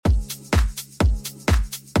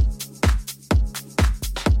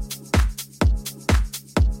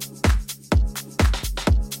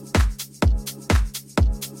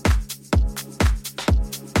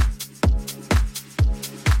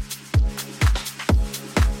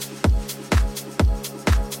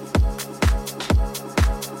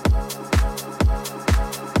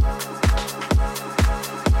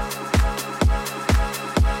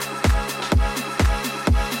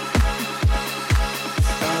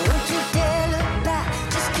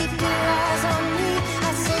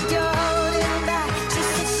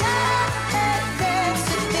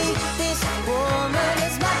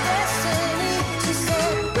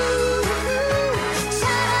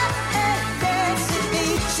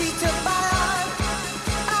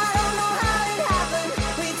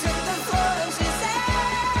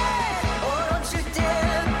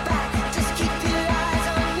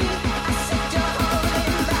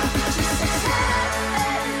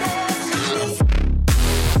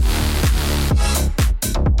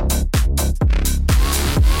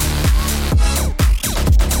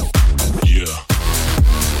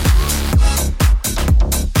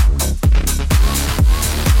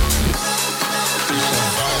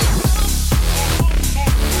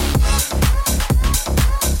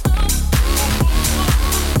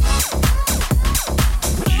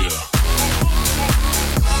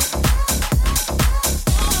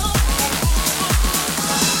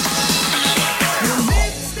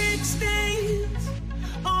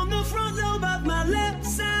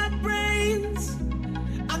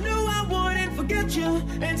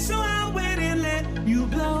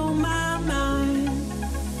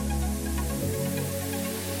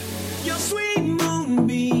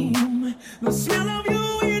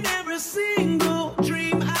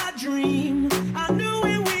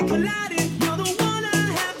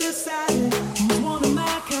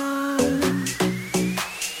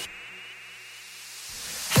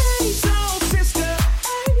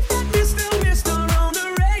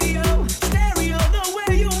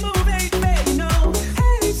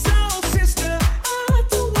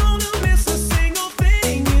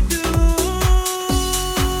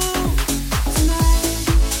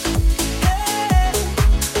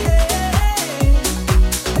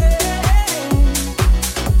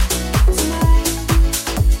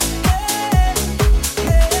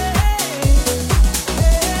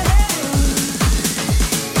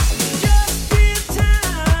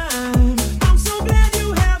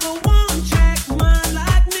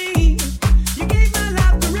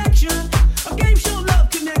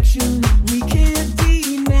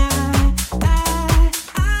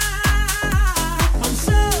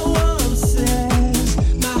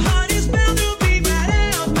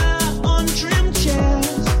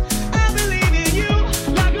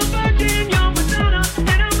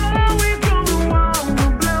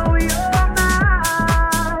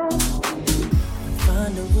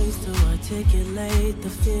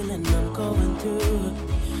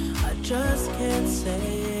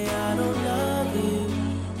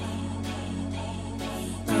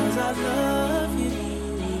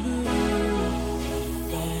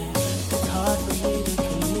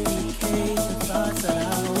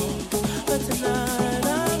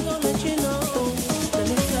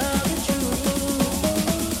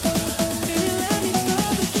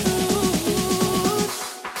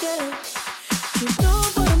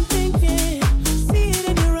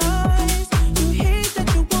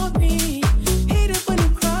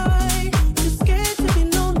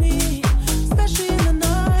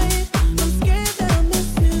I'm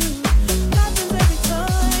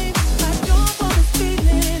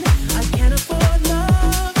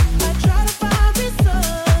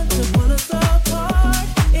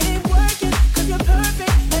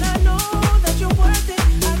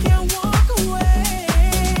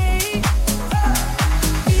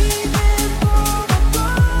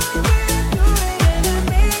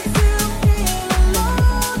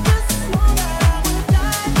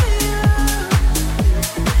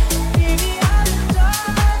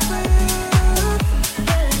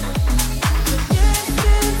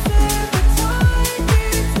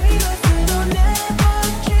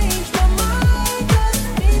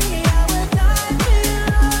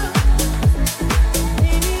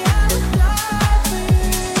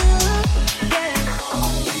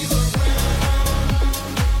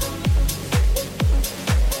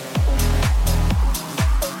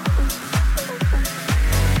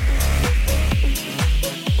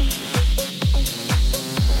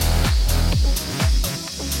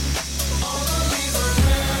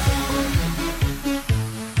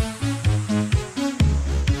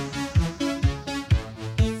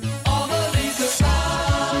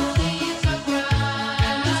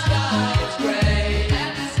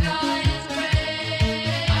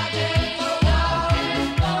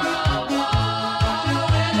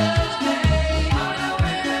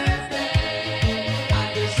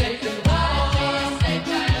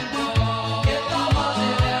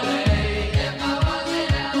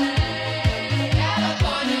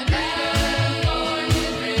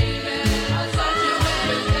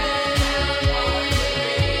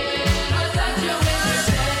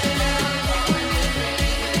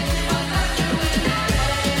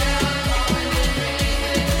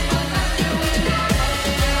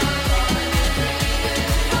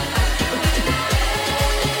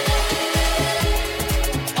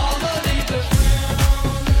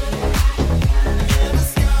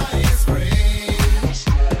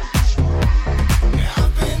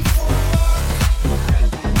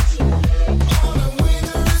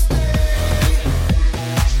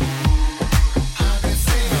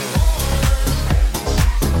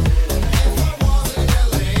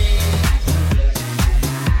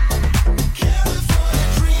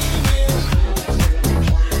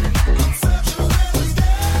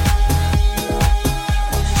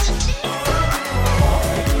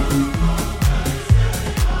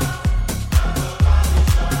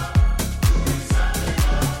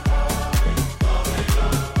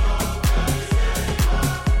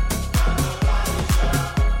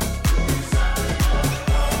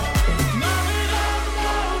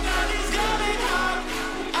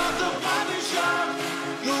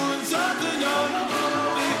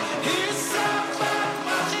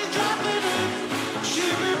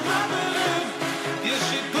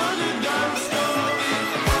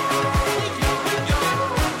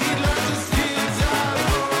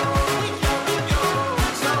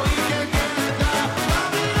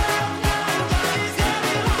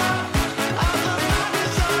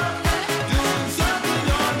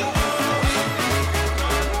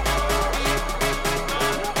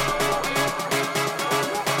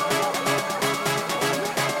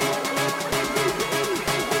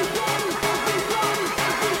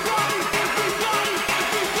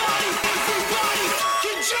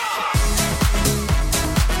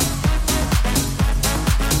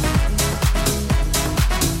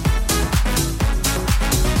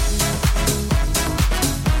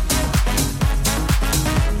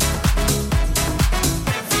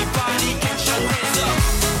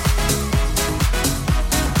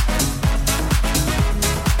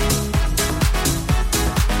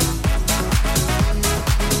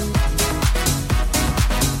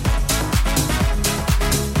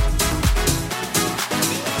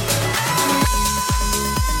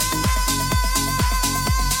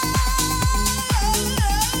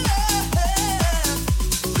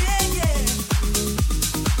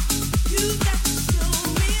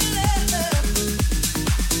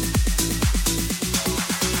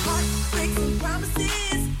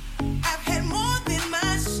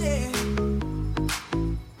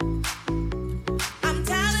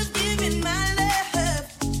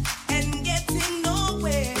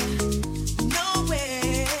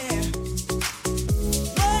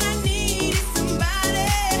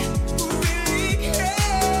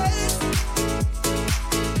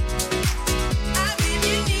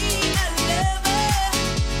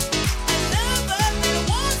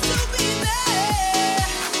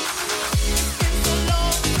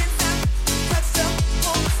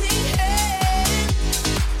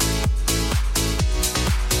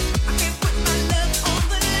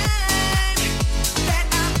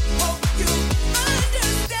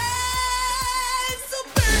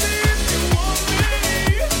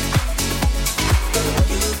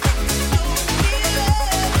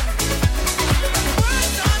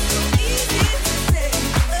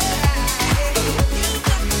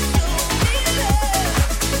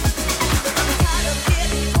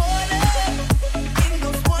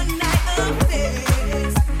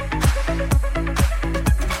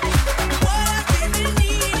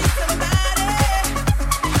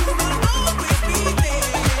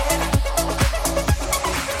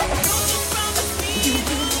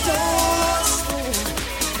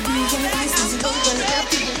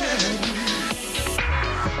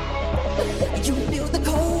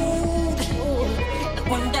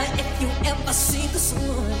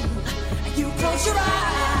sun. You close your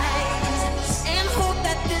eyes and hope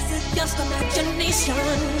that this is just imagination.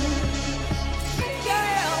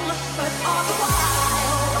 Girl, but all the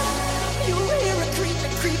while you hear a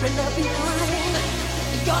creature creeping up behind.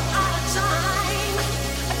 You're out of time.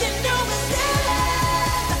 I didn't know it still.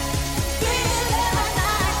 Feeling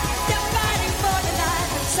alive. You're fighting for your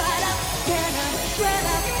life inside out. Get up, get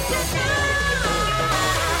up, get up.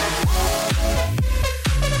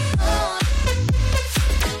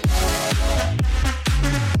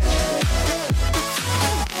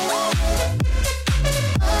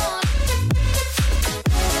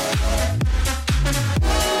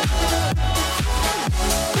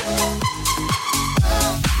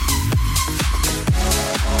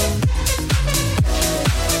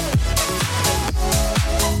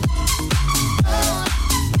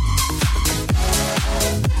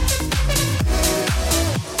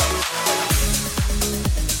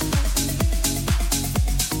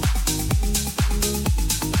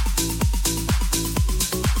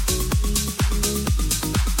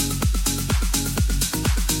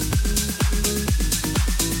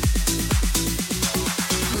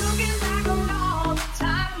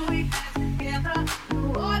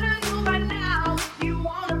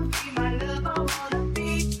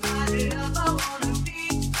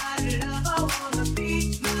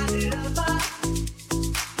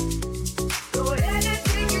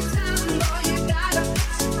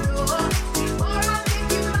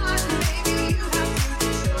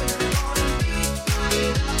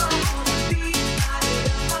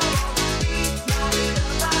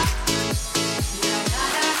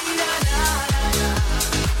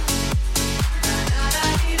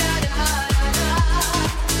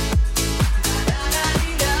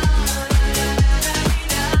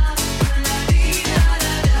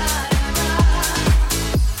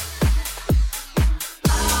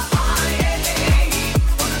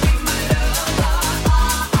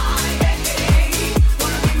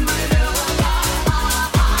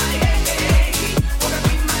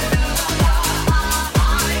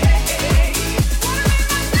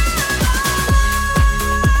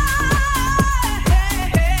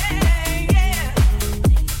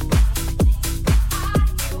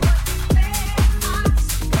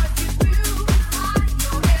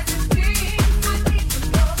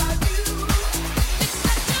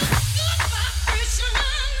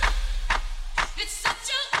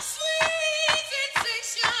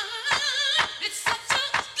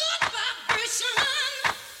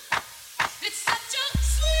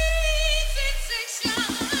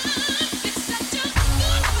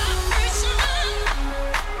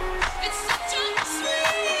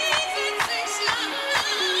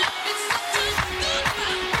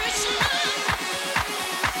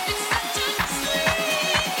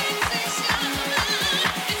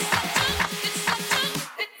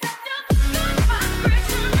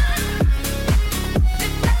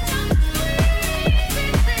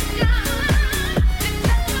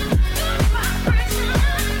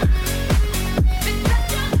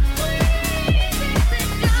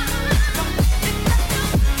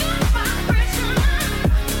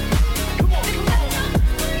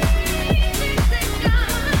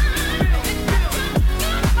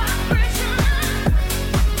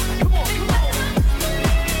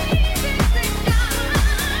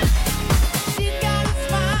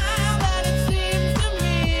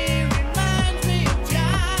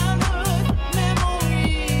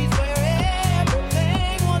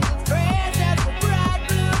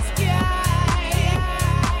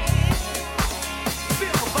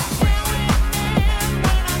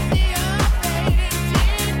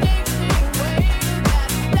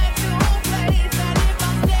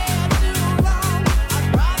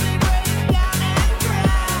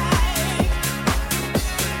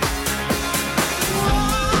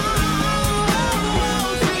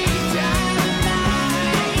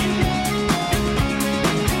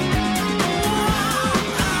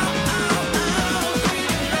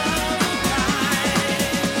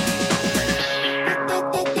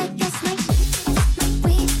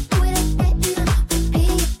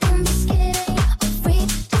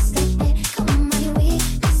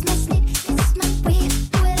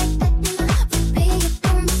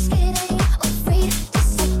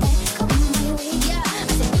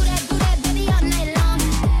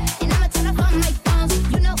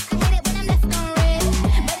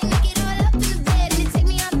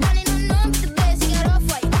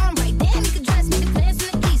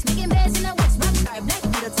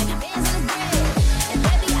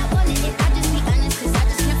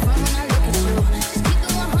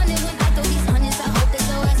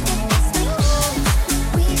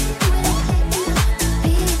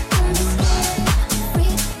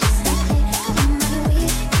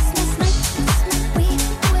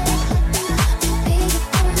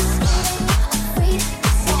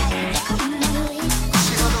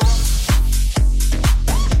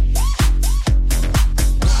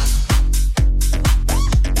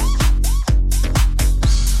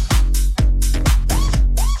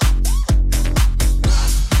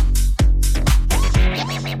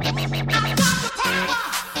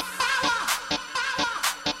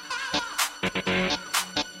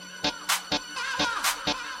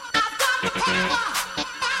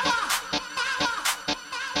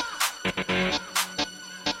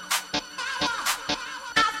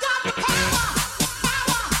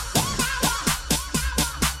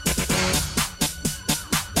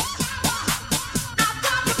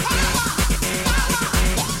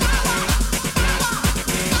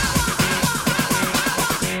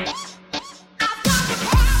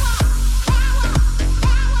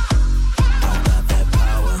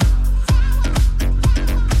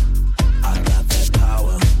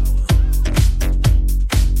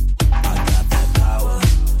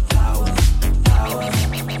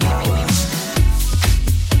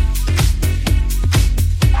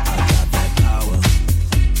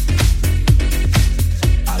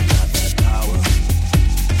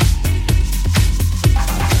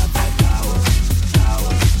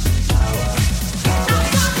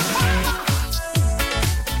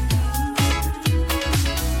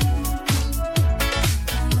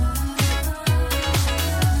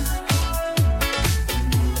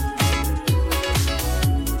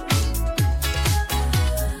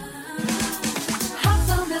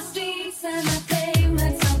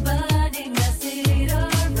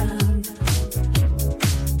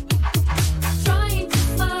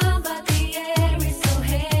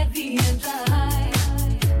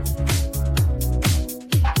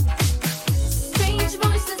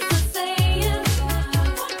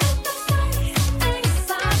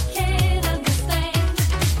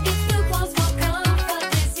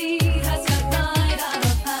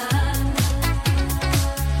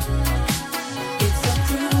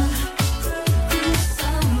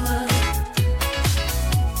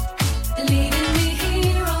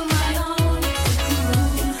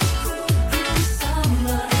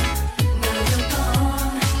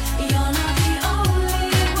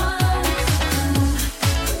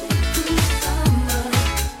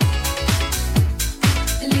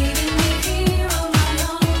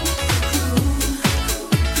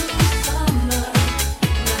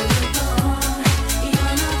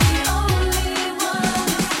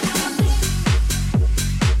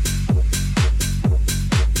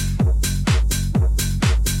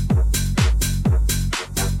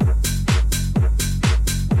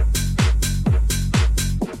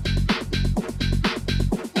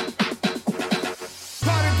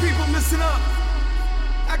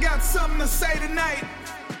 something to say tonight.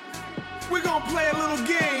 We're gonna play a little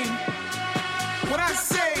game. When I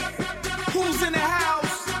say, who's in the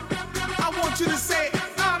house? I want you to say,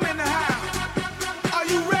 I'm in the house. Are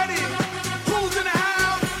you ready? Who's in the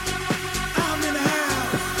house? I'm in the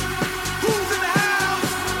house. Who's in the house?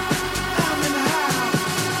 I'm in the house.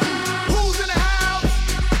 Who's in the house?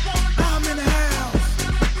 I'm in the house.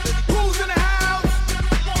 Who's in the house?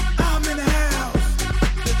 I'm in the house.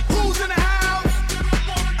 Who's in the house?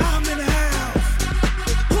 I'm in the house.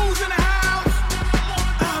 Who's in the house?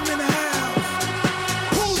 I'm in the house.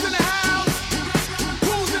 Who's in the house?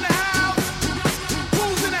 Who's in the house?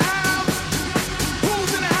 Who's in the house?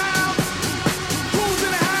 Who's in the house? Who's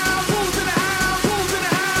in the house? Who's in the house? Who's in the house? Who's in the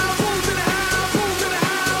house? Who's in the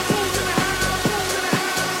house? Who's in the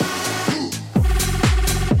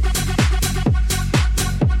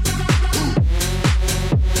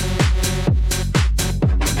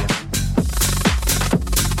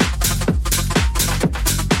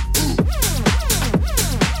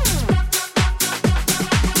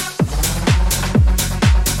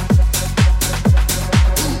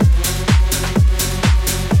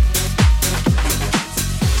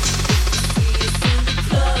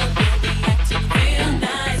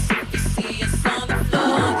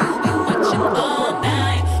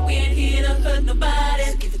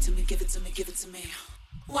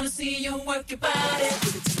Wanna see you work your body.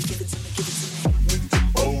 Give it to me, give it to me, give it to me. When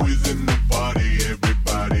Timbo is in the party,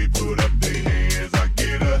 everybody put up their hands. I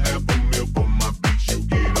get a half a meal for my beats, you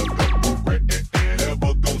get a couple rand.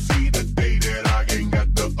 Never gon' see the day that I ain't got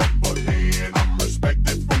the upper hand. I'm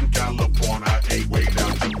respected from California, ain't way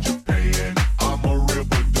down to Japan. I'm a real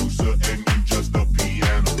producer and you just a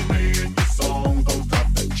piano man. Your songs don't top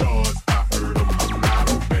the charts, I heard them, I'm not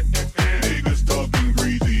a fan. Niggas talking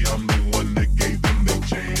greasy, I'm the one that gave them their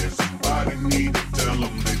chance. Somebody need to tell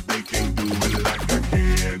them that they can't do it like I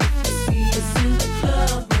can. See us in the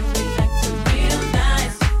club when we acting real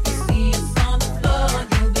nice. You see us on the floor,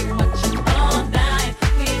 you'll be watching all night.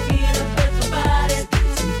 We ain't here to hurt nobody. Give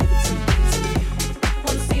it to me, give it to me, give it to me.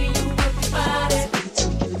 Wanna see you work your body. Give it to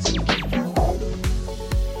me, give it to me.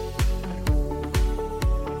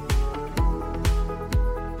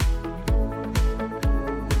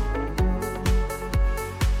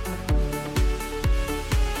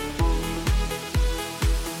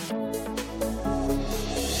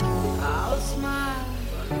 I'll smile,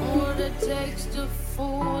 I know what it takes to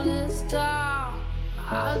fool this town.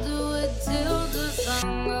 I'll do it till the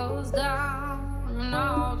sun goes down and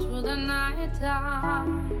all through the night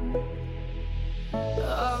time.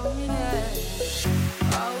 Oh yeah,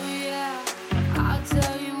 oh yeah, I'll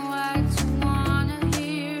tell you what you wanna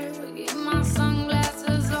hear. Keep my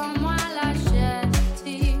sunglasses on while I shed a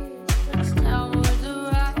tear. It's never the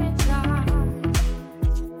right time.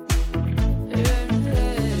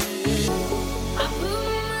 I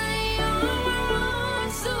put my arm around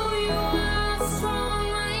so you are strong,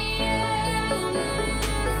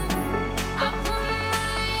 I put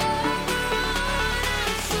my arm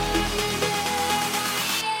around so you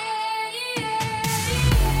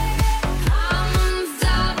I'm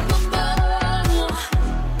unstoppable.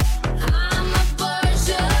 I'm a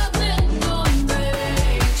Porsche with no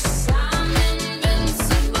brakes. I'm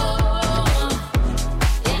invincible.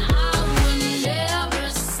 Yeah, I win every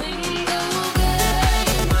single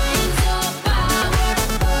game. I'm so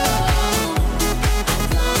powerful. I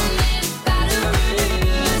don't need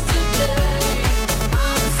batteries today.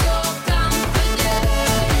 I'm so confident.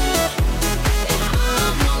 Yeah,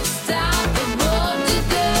 I'm unstoppable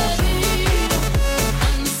today.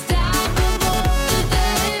 Unstoppable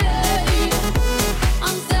today.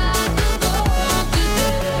 Unstoppable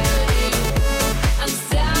today.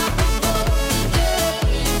 Unstoppable today.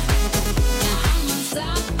 I'm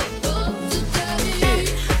unstoppable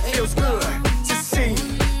today. feels good to see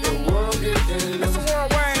the world get this. That's the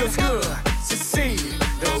world feels good to see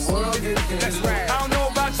the world get this. That's right. I don't know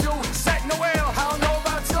about you, Sack Noel. I don't know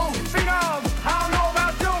about you, Phenom. I don't know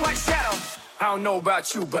about you, like Shadow. I don't know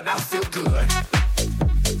about you, but I feel good.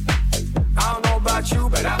 I don't know about you,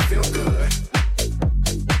 but I feel good.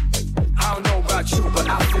 I don't know about you, but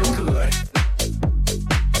I feel good.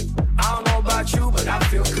 I don't know about you, but I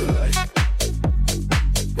feel good.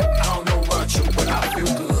 I don't know about you, but I feel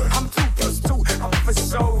good. I'm 2 plus 2, I'm for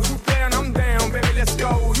show. You down, I'm down, baby, let's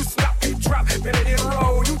go. You stop, you drop, baby, then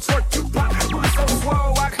roll. You twerk, you pop, you so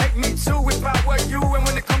swole. I'd hate me too if I were you. And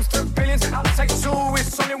when it comes to billions, I'll take two.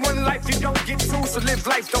 It's only one life, you don't get two. So live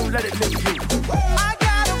life, don't let it live you. I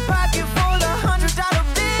got a pocket full of $100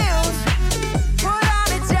 bills. Put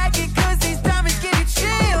on a jacket 'cause these diamonds give you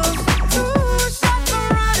chills. 2 shots are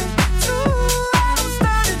running, 2 I'm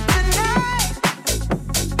starting tonight.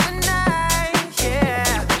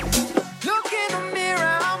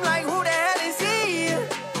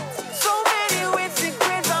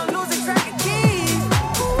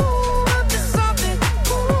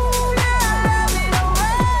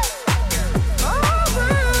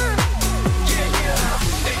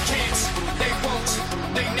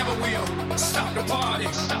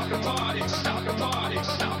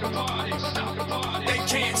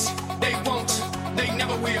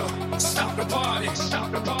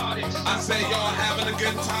 I say y'all having a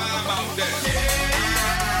good time out there.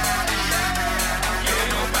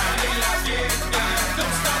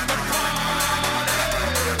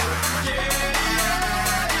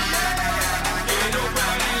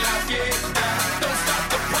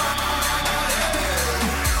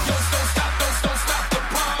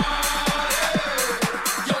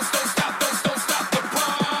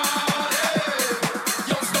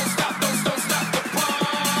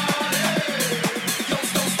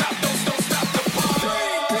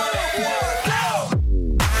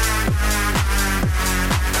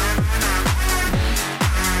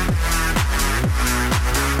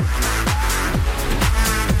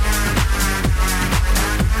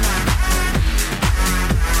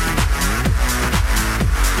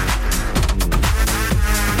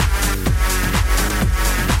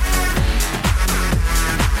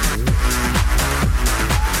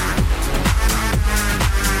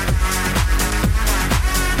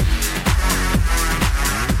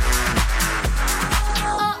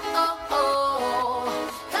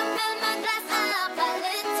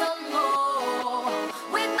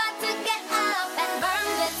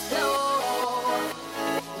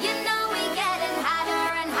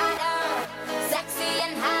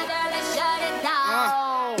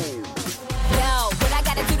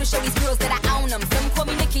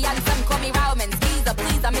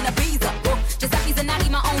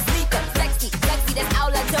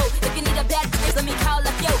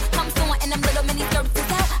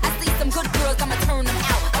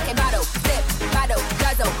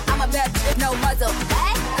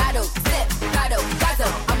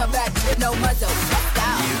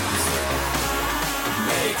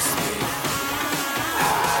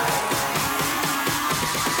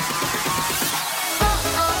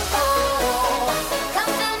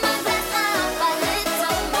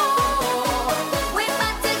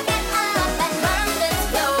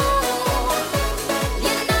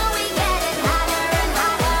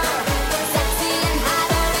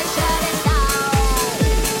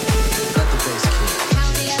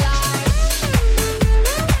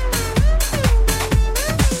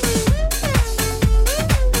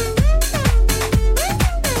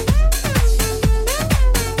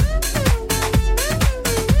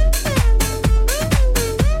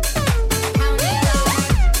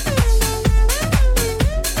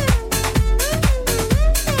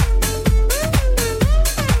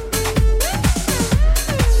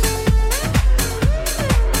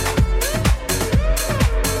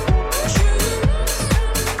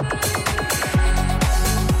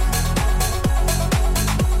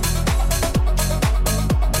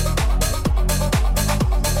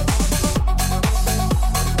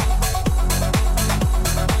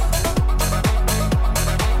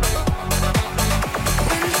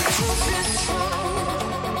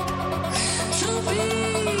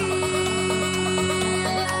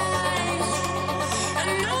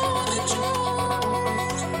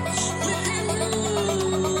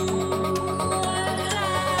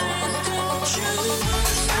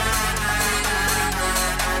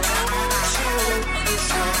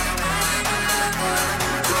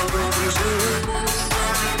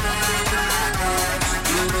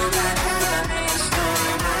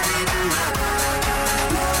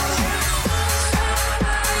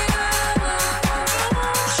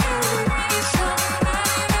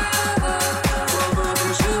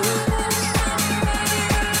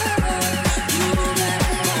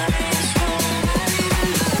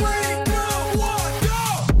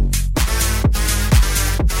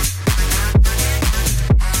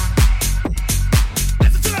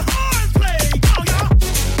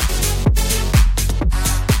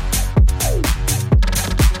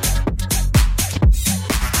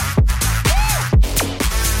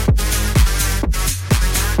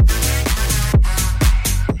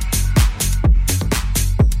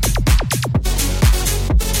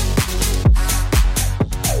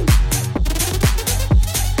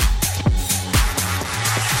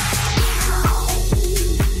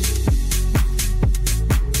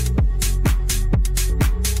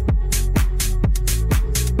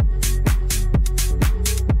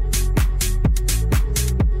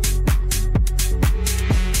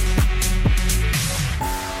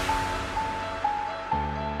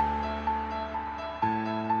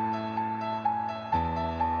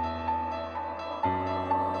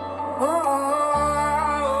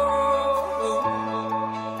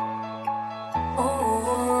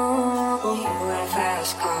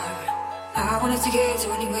 wanted to get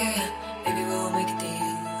to anywhere. Maybe we'll make a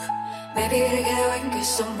deal. Maybe together we can go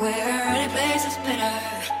somewhere. Any place is better.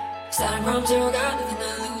 Starting from zero, got nothing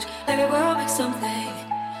to lose. Maybe we'll make something.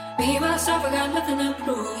 Me, myself, I got nothing to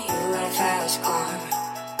prove. You got a fast car.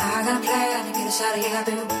 I got a plan to get us out of here. I've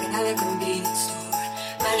been working at a convenience store.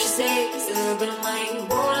 Managed to save a little bit of money.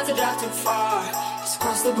 Won't have to drive too far. Just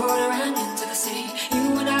cross the border and into the city.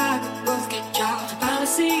 You and I could both get jobs. Finally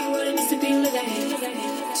see what it means to be living.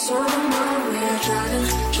 So tomorrow we're driving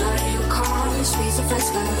in your car. Sweet so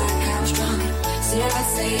fresh, felt like I was drowning. See, I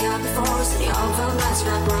say I'm before, so the all felt nice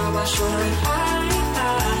wrapped around my shoulder. And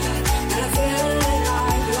I got a feeling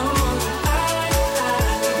I belong.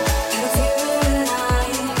 Got a feeling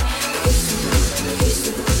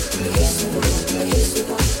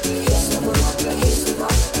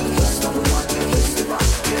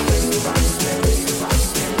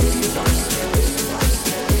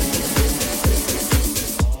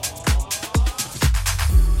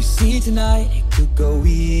You see tonight, it could go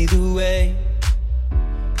either way.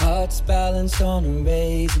 Hearts balanced on a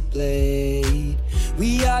razor blade.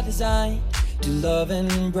 We are designed to love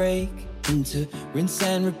and break, and to rinse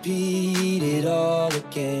and repeat it all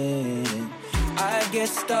again. I get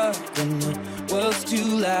stuck when the world's too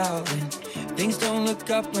loud, and things don't look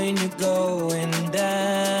up when you're going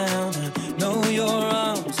down. I know your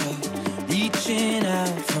arms are reaching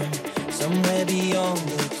out from somewhere beyond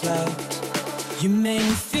the clouds. You make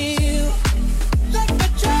me feel like my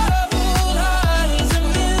troubled heart is a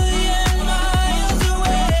million miles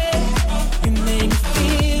away. You make me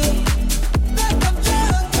feel like I'm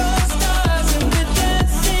drunk on stars and we're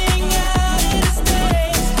dancing out in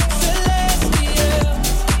space. Celestial.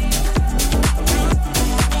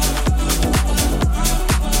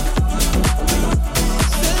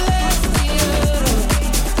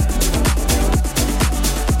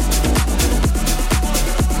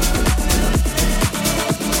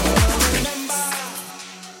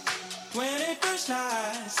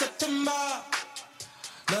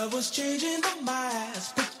 Love was changing the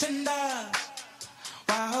minds, pretenders,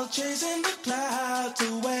 while chasing the clouds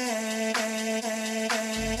away.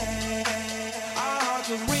 Our hearts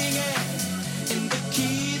were ringing in the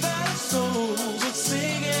key that our souls were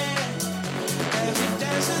singing. As we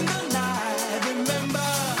dance in the night,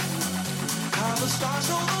 remember how the stars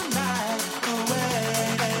stole the night away.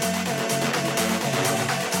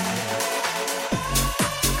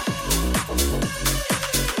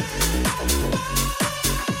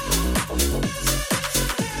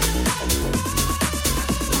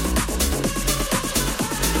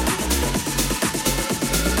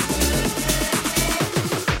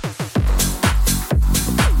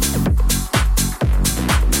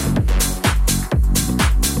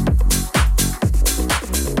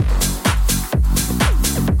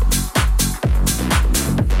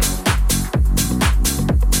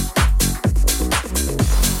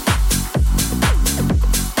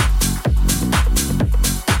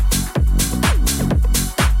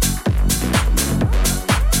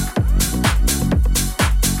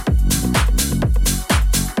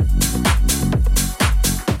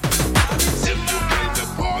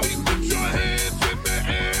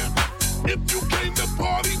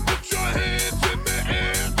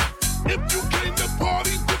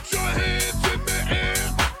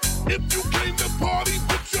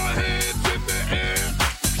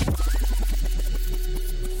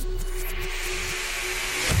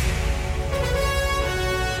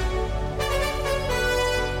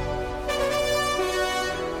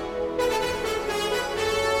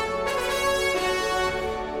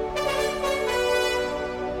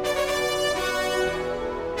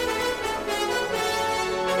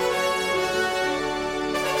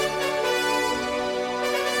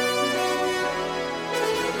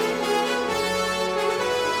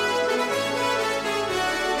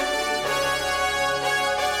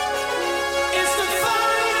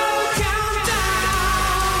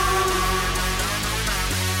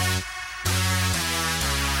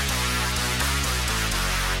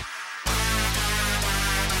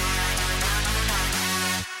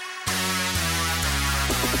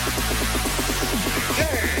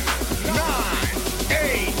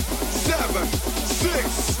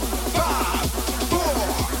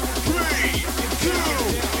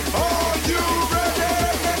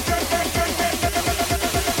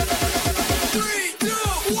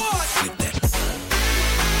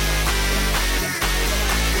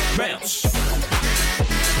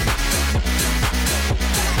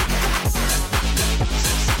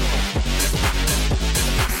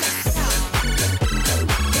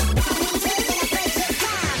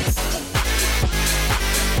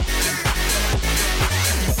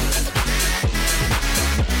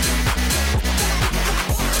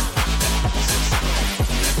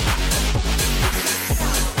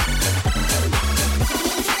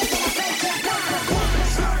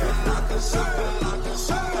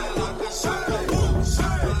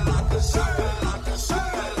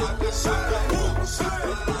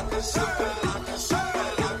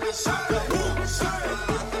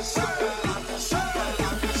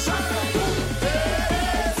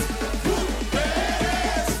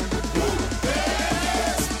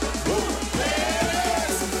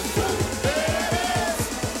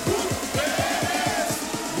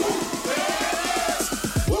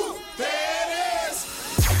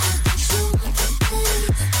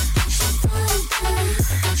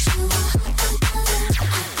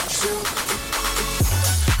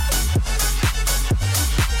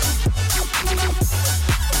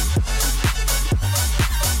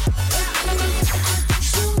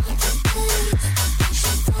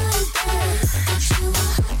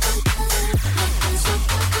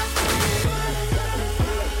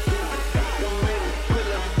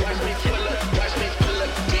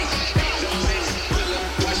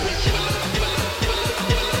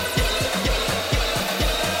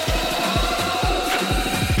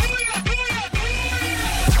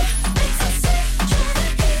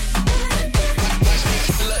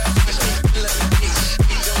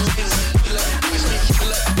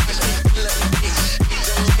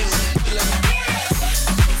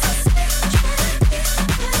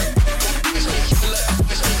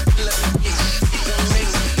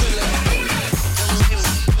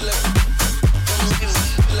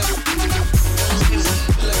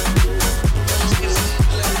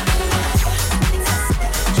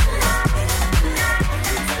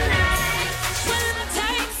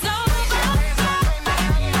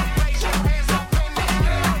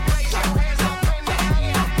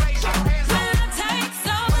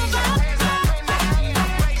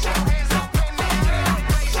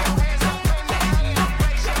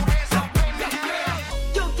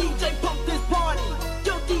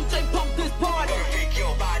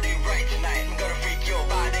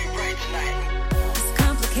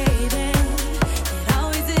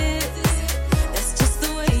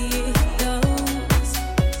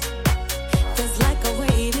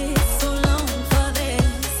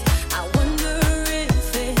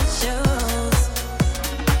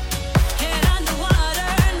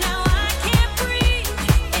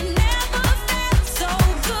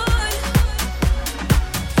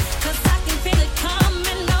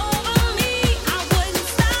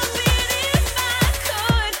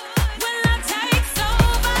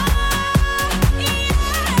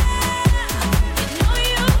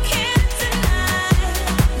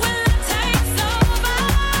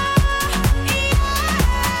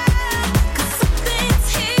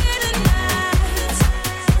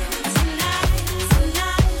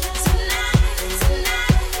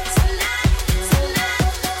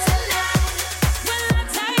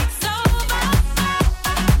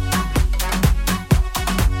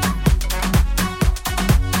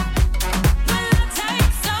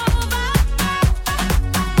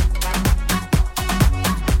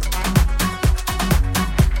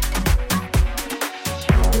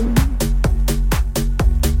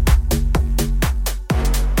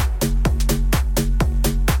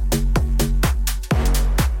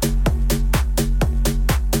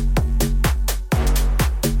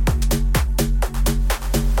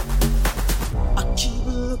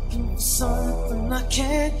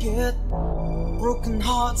 take it. Broken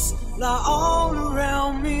hearts lie all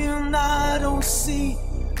around me, and I don't see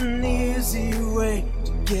an easy way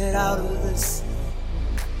to get out of this.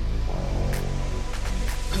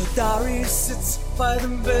 Her diary sits by the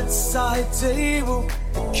bedside table.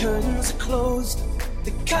 The curtains are closed,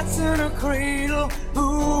 the cat's in a cradle.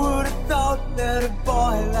 Who would have thought that a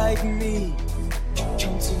boy like me could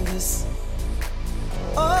come to this?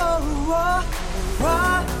 Oh,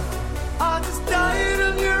 I just died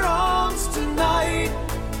in your arms tonight.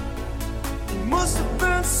 It must have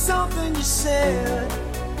been something you said.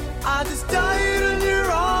 I just died in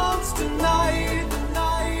your arms tonight,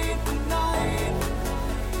 tonight, tonight.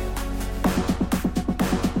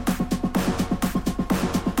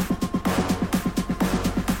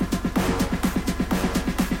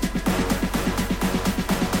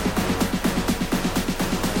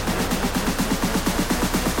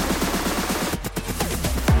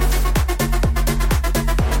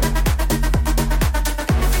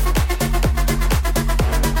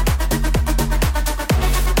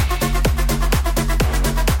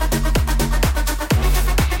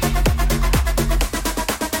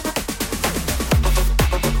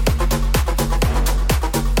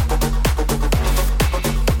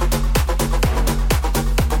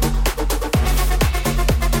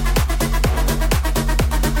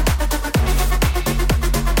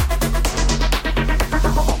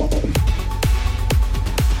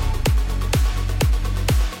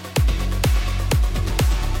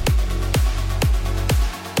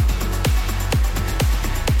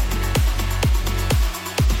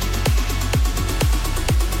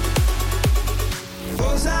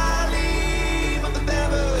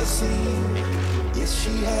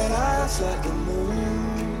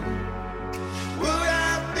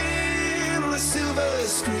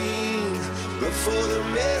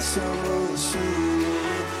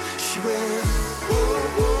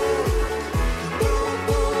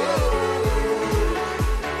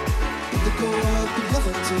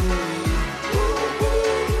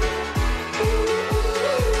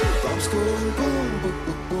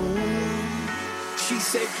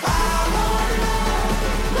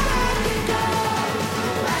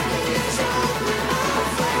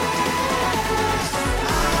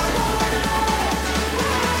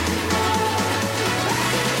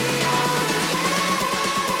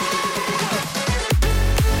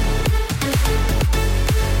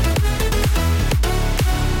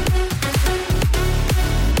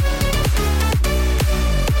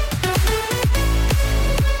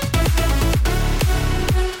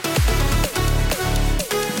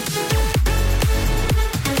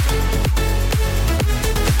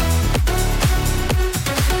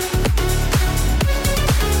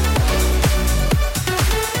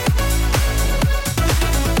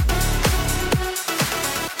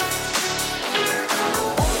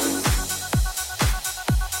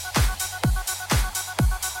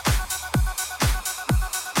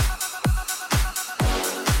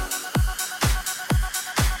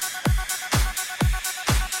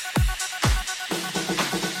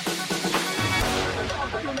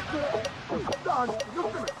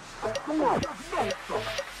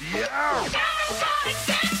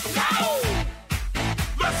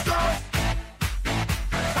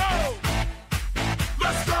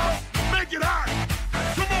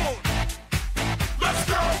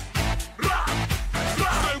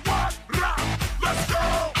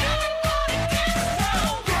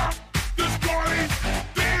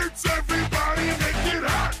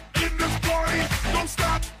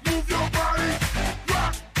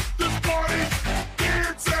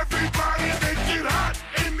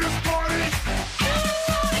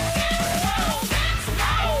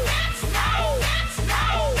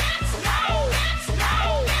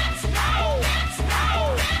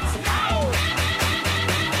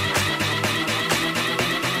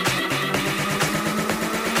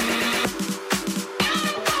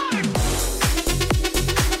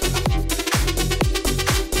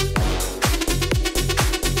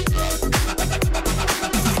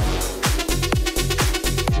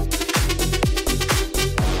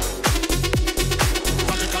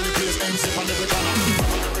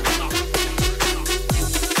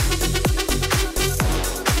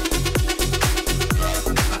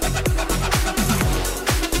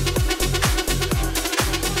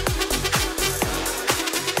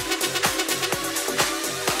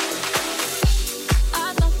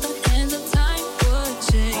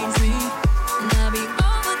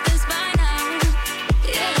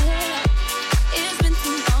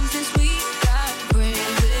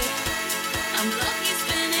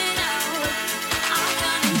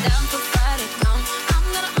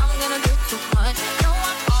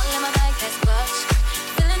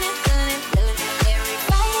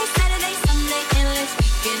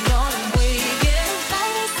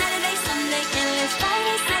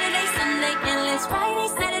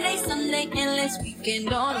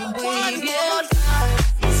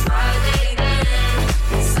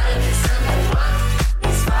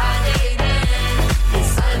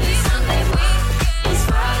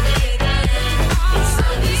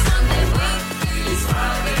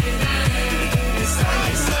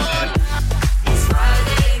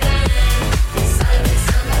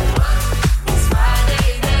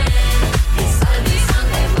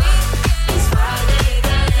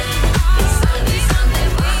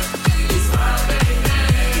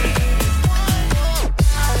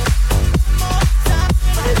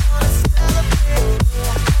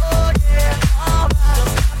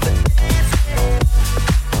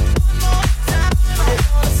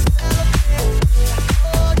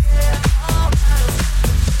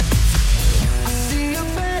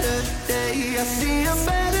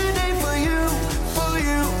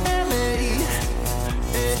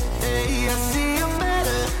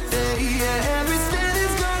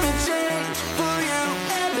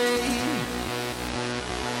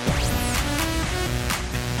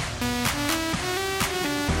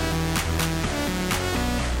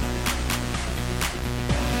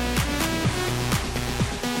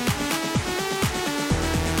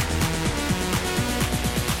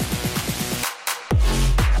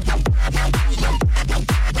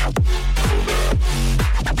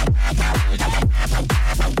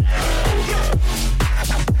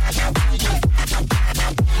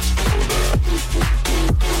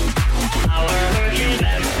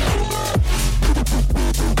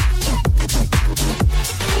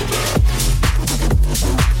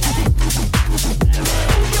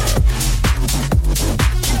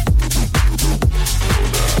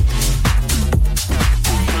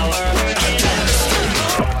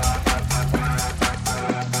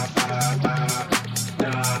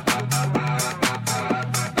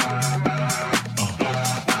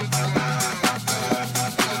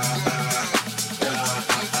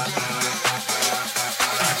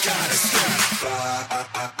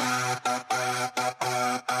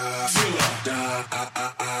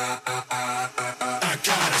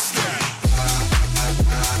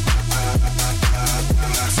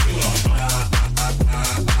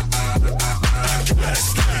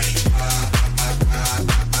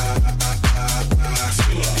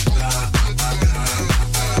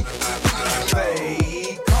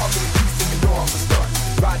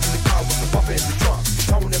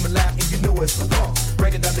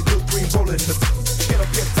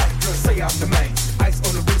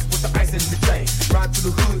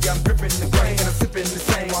 gripping the grain and I'm sipping the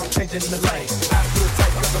same while I'm changing the lane. I feel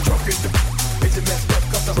tight cause I'm drunk in the bitch messed up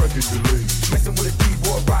cause I'm breaking the lane. Messing with a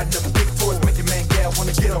keyboard, riding them big toys, making man gal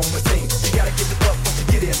wanna get on my team. She gotta get the up when she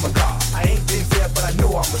get in my car. I ain't been there but I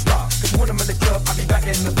know I'm a star. Cause when I'm in the club, I be back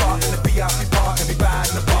in the bar, in the VIP bar, and be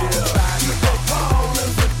buying the bar. Yeah. Buying the bar. Paul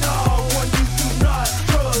is a dog when you do not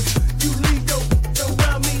trust. You leave your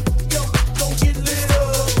around me, yo, gon' get lit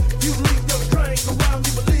up. You leave your drink around me,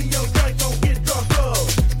 but leave your drink gon' get drunk up.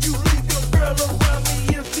 You leave your girl around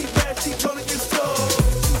me, if she bad, she gonna get stuck.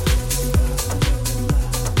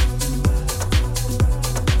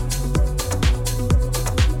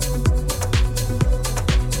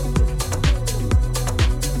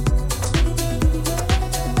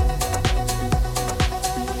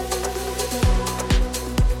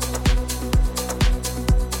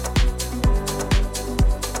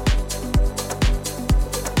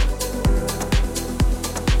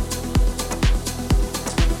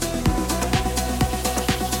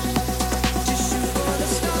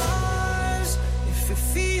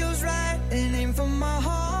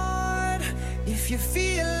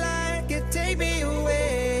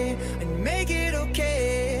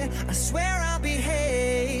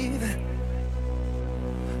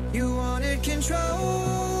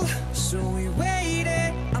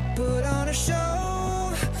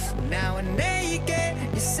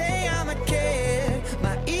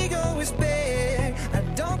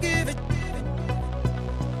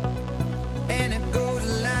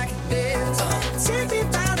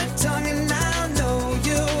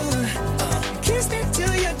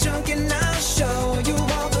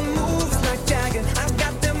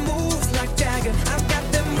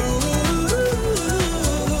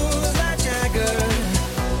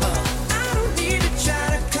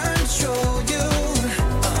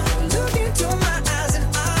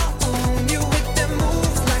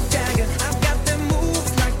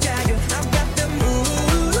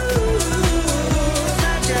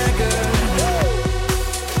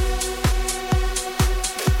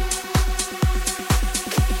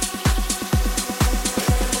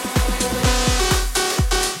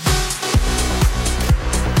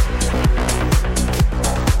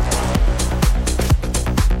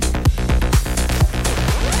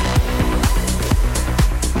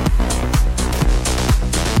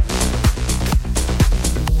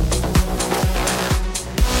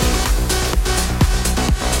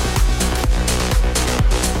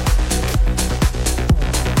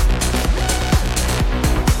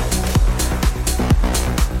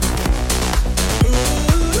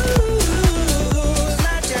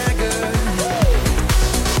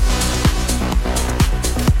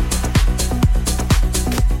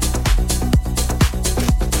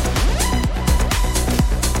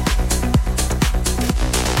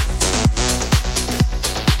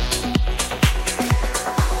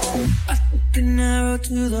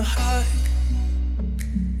 To the heart,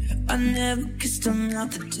 I never kissed a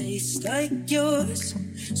mouth that tastes like yours.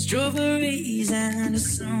 Strawberries and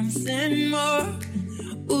something more.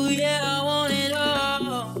 Oh yeah, I want it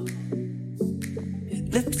all.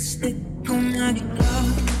 Lipstick on my guitar.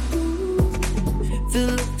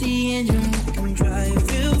 Fill up the engine, we can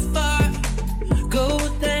drive real far. Go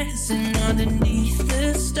dancing underneath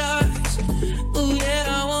the stars. Oh yeah,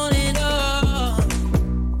 I want it all.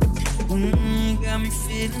 Got me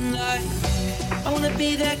feeling like I wanna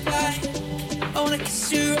be that guy. I wanna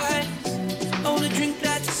kiss your eyes. I wanna drink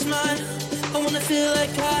that smile. I wanna feel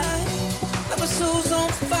like my soul's on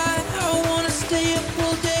fire. I wanna stay up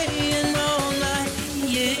all day and all night.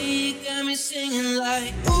 Yeah, you got me singing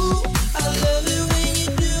like, ooh, I love it when you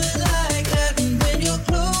do it like that. And when you're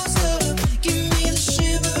closer, give me the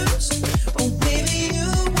shivers. Oh baby, you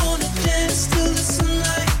wanna dance till the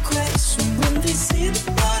sunlight cracks. So when they say the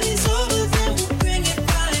party's over, then we'll bring it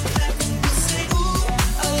right back. And we'll say, ooh,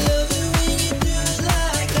 I love it when you do it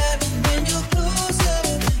like that. And when you're closer,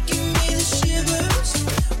 give me the shivers.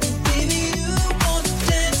 Oh baby, you wanna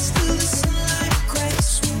dance till the sunlight cracks.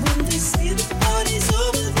 So when they say the party's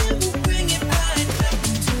over, then we'll bring it right back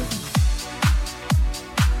into.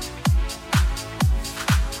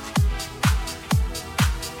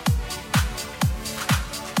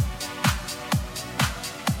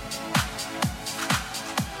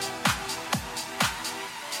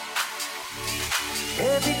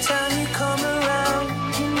 Every time you come around,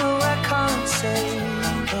 you know I can't say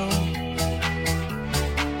no.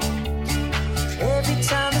 Every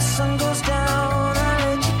time the sun goes down, I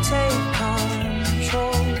let you take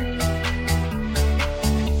control.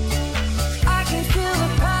 I can feel the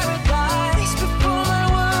paradise before my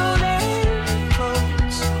world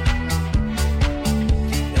implodes.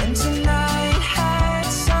 And tonight had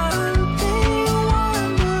something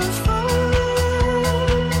wonderful.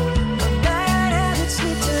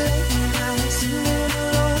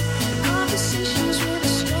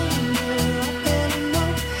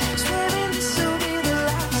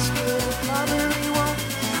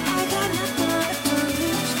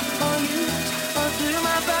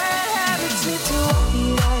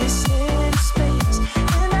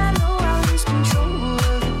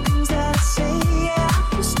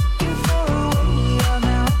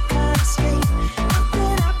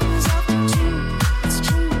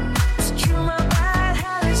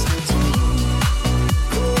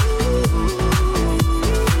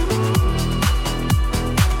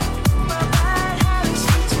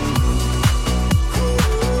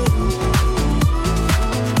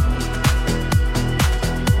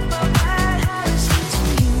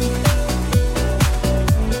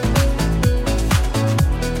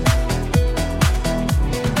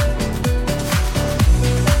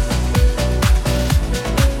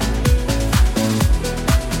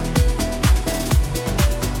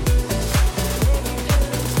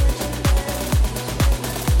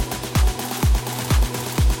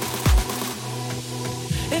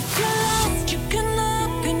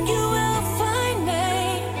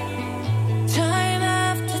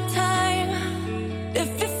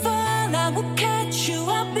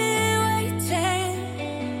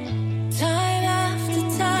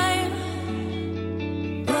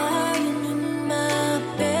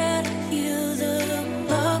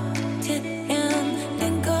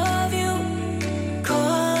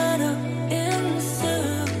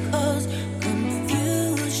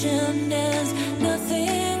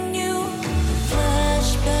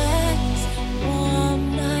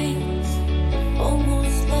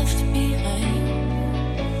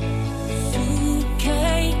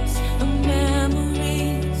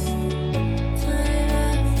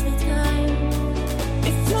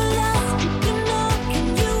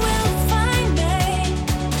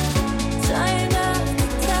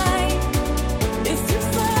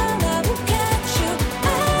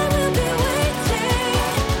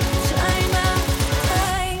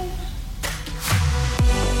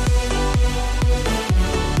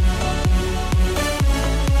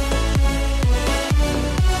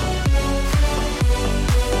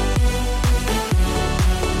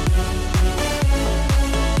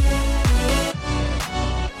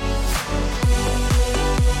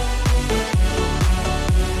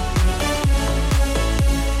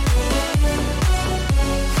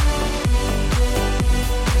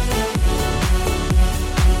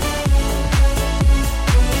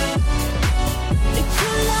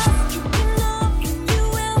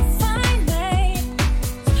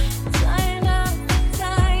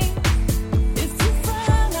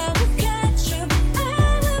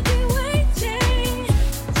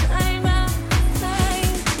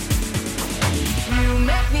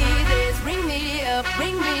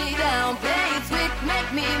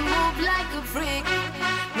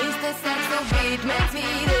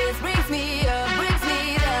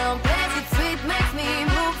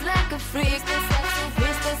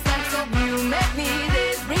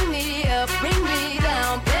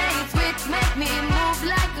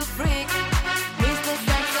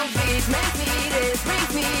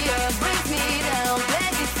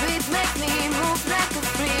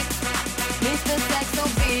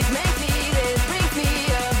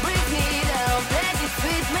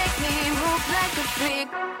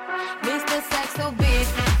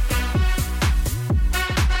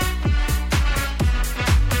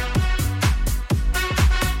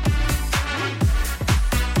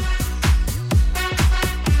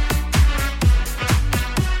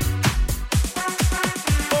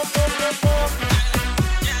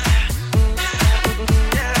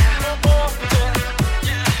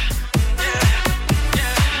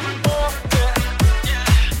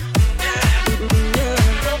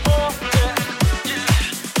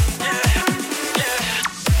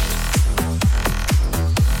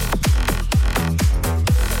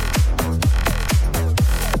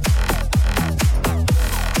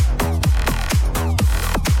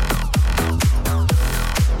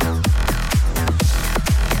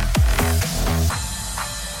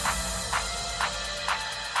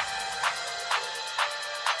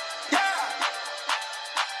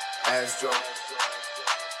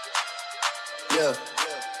 Yeah,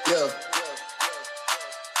 yeah.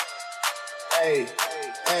 Hey,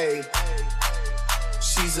 hey.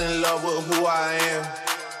 She's in love with who I am.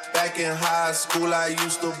 Back in high school, I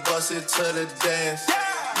used to bust it to the dance.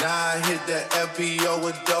 Now I hit the FBO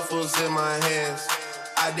with duffels in my hands.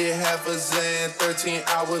 I did half a Zan, 13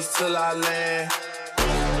 hours till I land.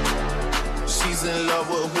 She's in love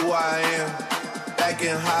with who I am. Back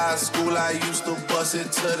in high school, I used to bust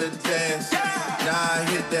it to the dance. Now I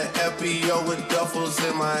hit the FBO with duffels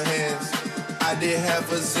in my hands. I did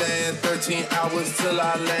half a Zan, 13 hours till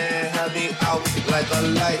I land. Had me out like a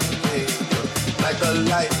light, hey, like a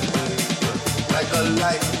light, hey, like a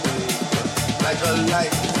light, hey, like a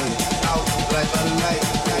light, hey, out like a light,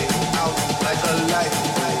 hey, out like a light,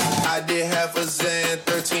 hey. I did half a Zan,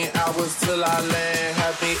 13 hours till I land.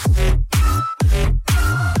 Had me.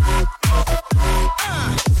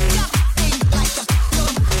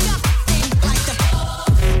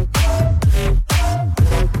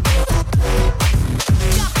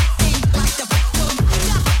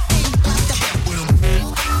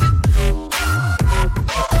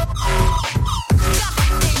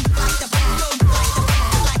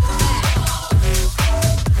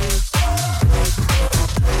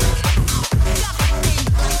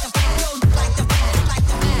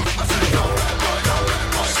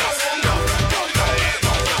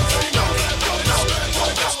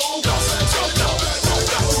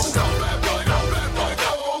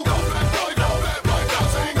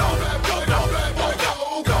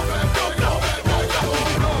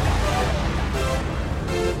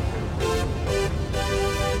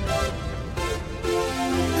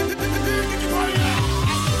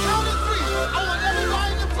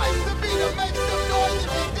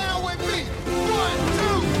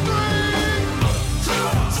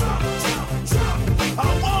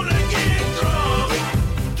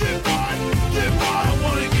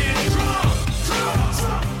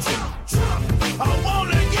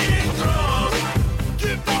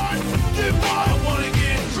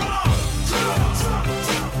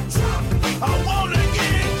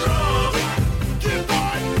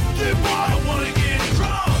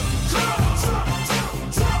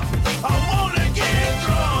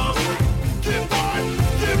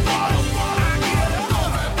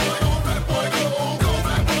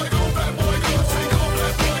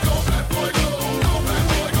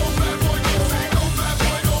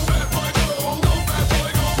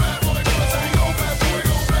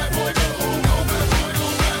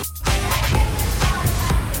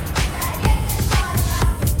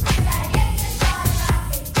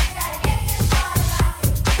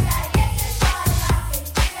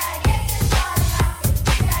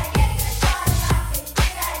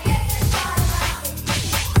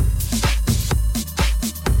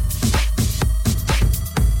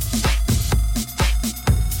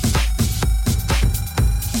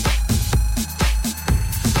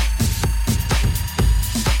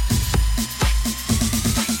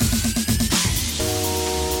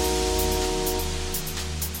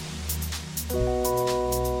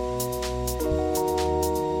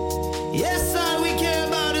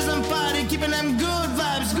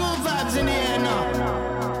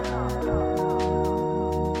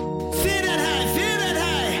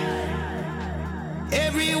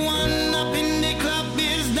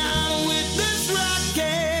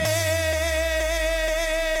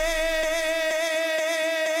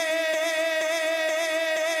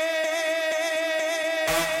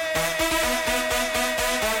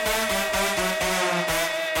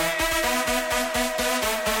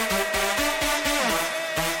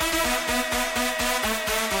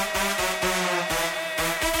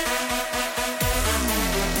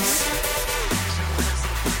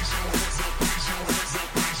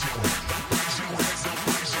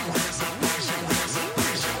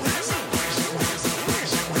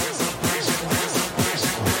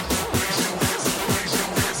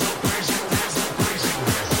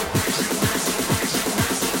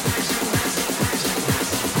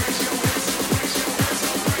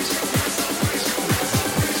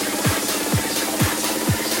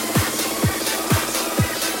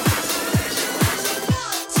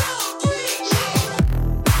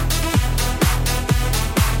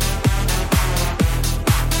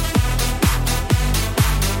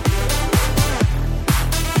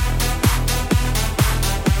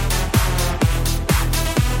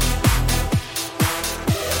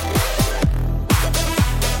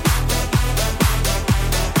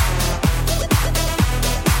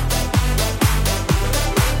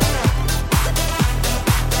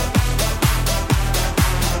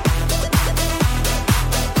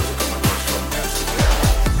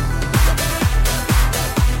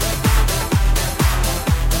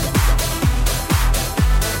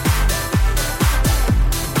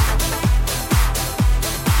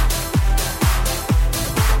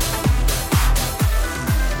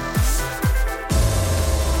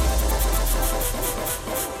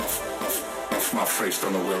 my face,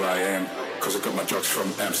 don't know where I am. Cause I got my drugs from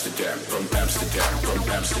Amsterdam, from Amsterdam, from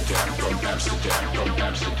Amsterdam, from Amsterdam, from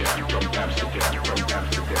Amsterdam, from Amsterdam, from Amsterdam, from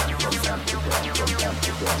Amsterdam, from Amsterdam, from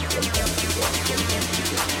Amsterdam, from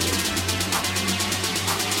Amsterdam.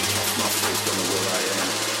 My face, don't know where I am.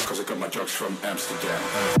 Cause I got my drugs from Amsterdam.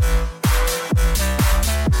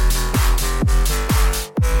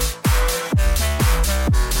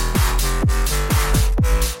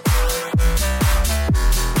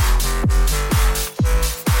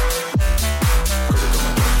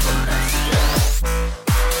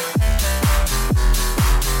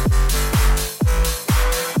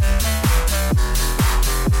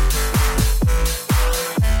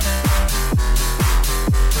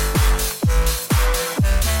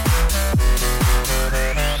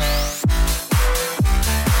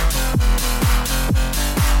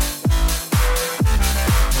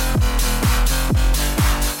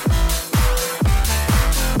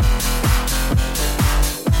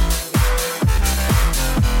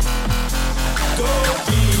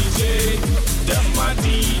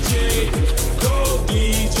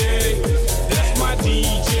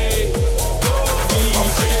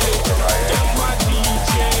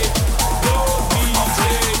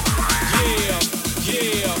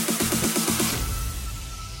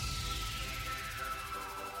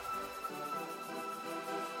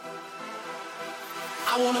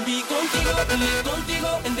 I wanna be contigo, and live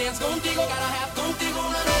contigo, and dance contigo. Gotta have contigo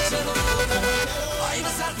una noche loca. Ay,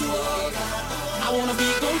 besar tu boca. I wanna be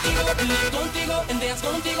contigo, and live contigo, and dance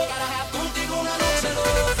contigo. Gotta have contigo una noche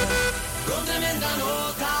loca. Con tremenda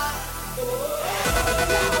nota.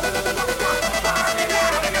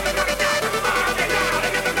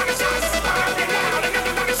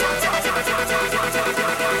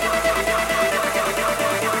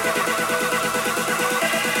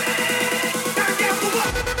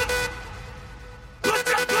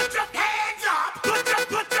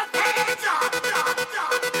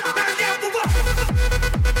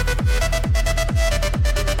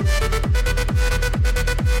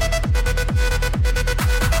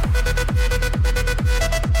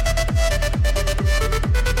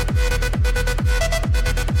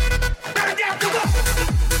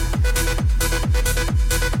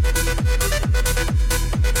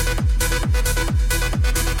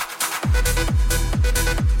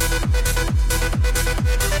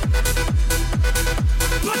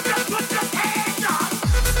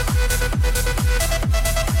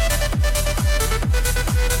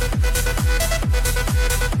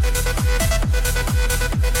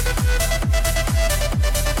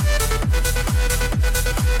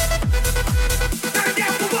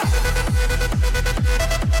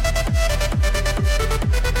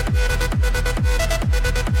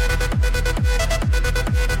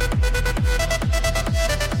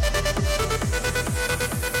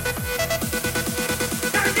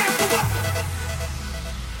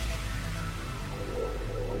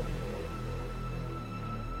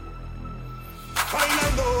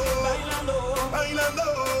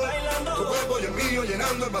 Tu cuerpo y el mío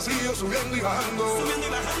llenando el vacío, subiendo y bajando.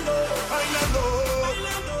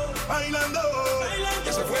 Bailando.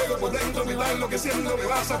 Ese fuego por dentro me va enloqueciendo, me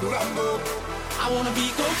va saturando. I wanna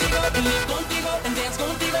be contigo, and live contigo, and dance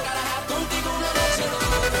contigo. Gotta have contigo una noche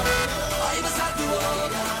loca. Ay, besar tu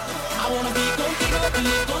boca. I wanna be contigo, and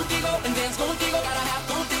live contigo, and dance contigo. Gotta have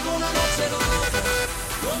contigo una noche loca.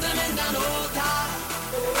 Con tremenda nota.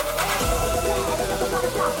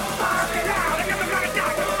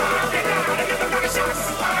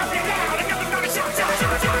 Shots.